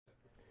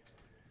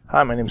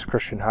Hi, my name is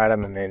Christian Hyde.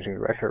 I'm a Managing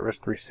Director at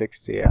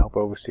Risk360. I help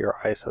oversee our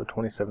ISO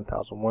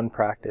 27001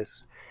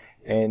 practice.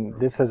 And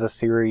this is a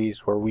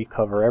series where we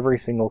cover every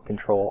single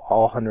control,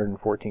 all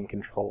 114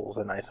 controls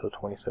in ISO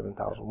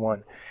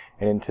 27001.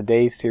 And in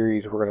today's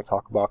series, we're going to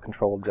talk about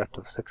Control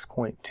Objective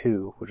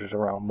 6.2, which is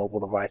around mobile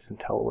device and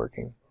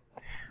teleworking.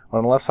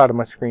 On the left side of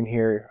my screen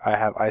here, I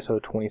have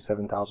ISO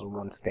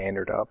 27001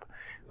 standard up.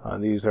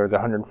 These are the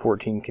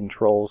 114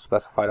 controls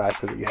specified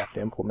ISO that you have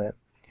to implement.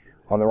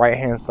 On the right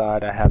hand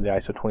side, I have the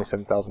ISO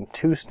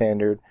 27002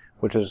 standard,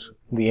 which is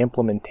the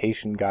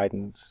implementation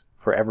guidance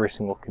for every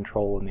single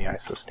control in the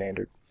ISO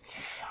standard.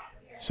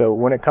 So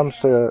when it comes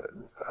to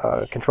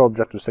Control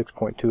Objective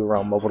 6.2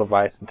 around mobile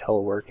device and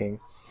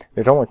teleworking,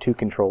 there's only two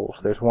controls.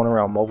 There's one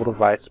around mobile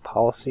device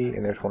policy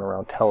and there's one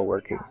around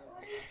teleworking.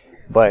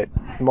 But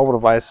mobile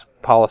device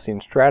policy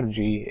and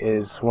strategy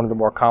is one of the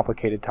more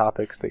complicated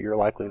topics that you're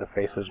likely to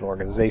face as an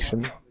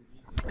organization.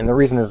 And the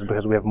reason is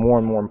because we have more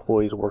and more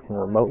employees working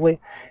remotely,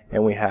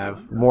 and we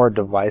have more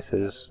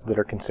devices that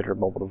are considered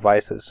mobile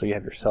devices. So you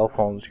have your cell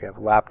phones, you have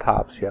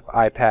laptops, you have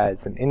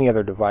iPads, and any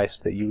other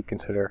device that you would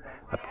consider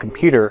a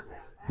computer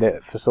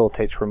that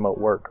facilitates remote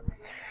work.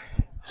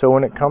 So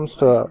when it comes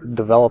to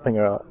developing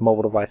a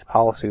mobile device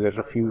policy, there's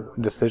a few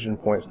decision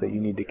points that you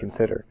need to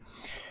consider.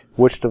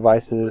 Which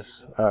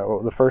devices,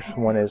 well, the first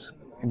one is,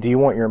 do you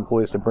want your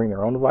employees to bring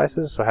their own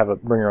devices, so have a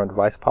bring your own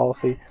device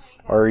policy,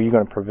 or are you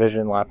going to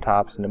provision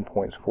laptops and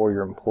endpoints for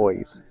your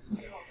employees?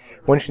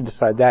 Once you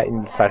decide that, you need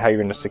to decide how you're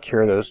going to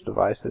secure those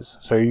devices.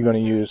 So are you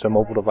going to use a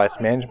mobile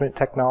device management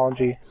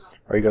technology?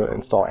 Are you going to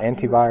install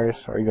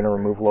antivirus? Are you going to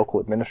remove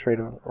local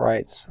administrative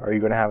rights? Are you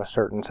going to have a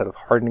certain set of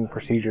hardening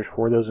procedures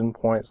for those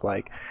endpoints,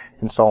 like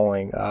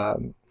installing,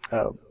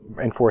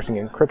 enforcing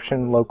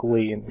encryption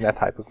locally and that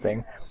type of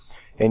thing?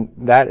 And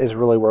that is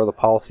really where the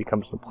policy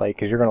comes into play,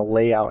 because you're going to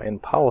lay out in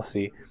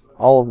policy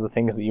all of the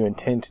things that you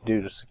intend to do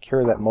to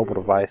secure that mobile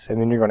device, and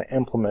then you're going to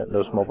implement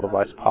those mobile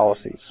device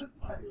policies.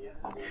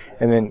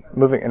 And then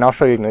and I'll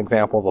show you an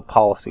example of a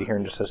policy here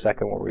in just a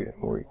second where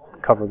we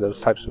cover those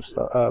types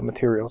of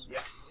materials.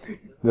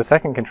 The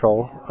second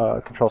control,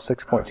 Control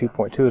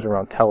 6.2.2, is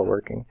around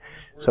teleworking.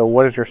 So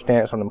what is your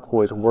stance on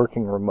employees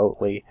working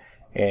remotely,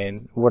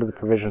 and what are the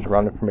provisions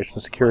around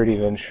information security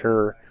to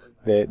ensure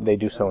that they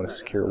do so in a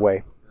secure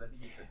way?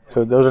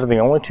 So those are the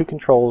only two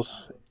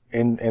controls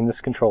in this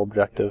control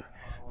objective,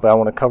 but I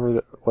want to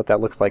cover what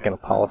that looks like in a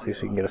policy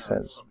so you can get a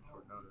sense.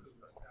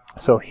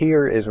 So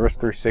here is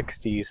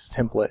Risk360's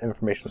template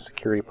information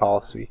security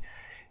policy,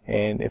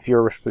 and if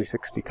you're a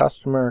Risk360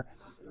 customer,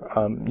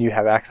 you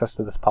have access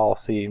to this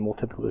policy, and we'll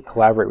typically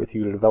collaborate with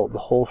you to develop the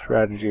whole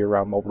strategy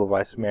around mobile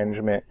device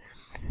management,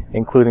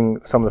 including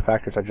some of the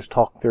factors I just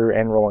talked through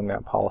and rolling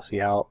that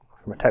policy out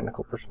from a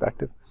technical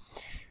perspective.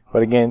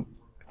 But again,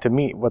 to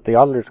me, what the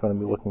auditor is going to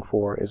be looking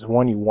for is,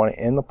 one, you want it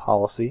in the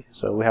policy.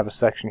 So we have a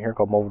section here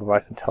called mobile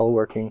device and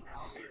teleworking.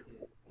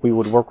 We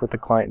would work with the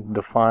client to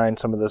define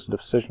some of those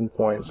decision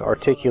points,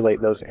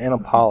 articulate those in a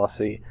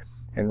policy,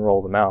 and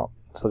roll them out.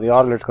 So the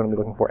auditor is going to be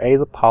looking for, A,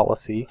 the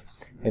policy,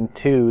 and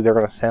two, they're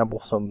going to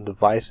sample some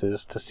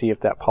devices to see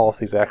if that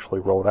policy is actually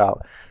rolled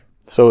out.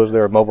 So is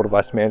there a mobile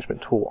device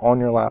management tool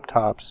on your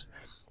laptops?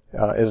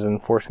 Is it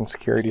enforcing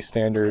security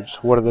standards?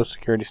 What are those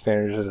security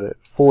standards? Is it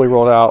fully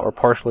rolled out or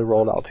partially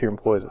rolled out to your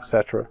employees,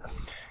 etc.?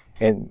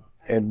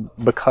 And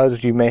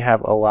because you may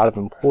have a lot of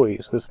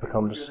employees, this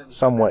becomes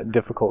somewhat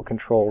difficult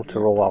control to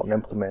roll out and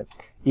implement,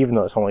 even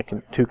though it's only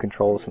two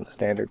controls in the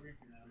standard.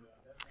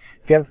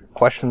 If you have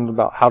questions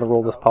about how to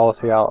roll this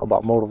policy out,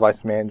 about mobile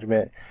device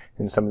management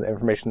and some of the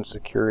information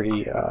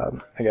security,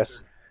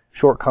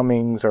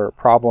 shortcomings or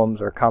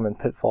problems or common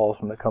pitfalls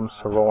when it comes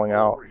to rolling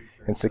out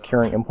and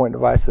securing endpoint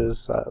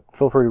devices,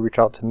 feel free to reach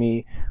out to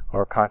me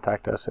or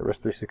contact us at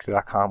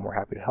risk360.com. We're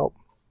happy to help.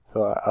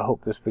 So I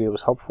hope this video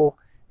was helpful,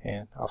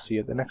 and I'll see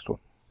you at the next one.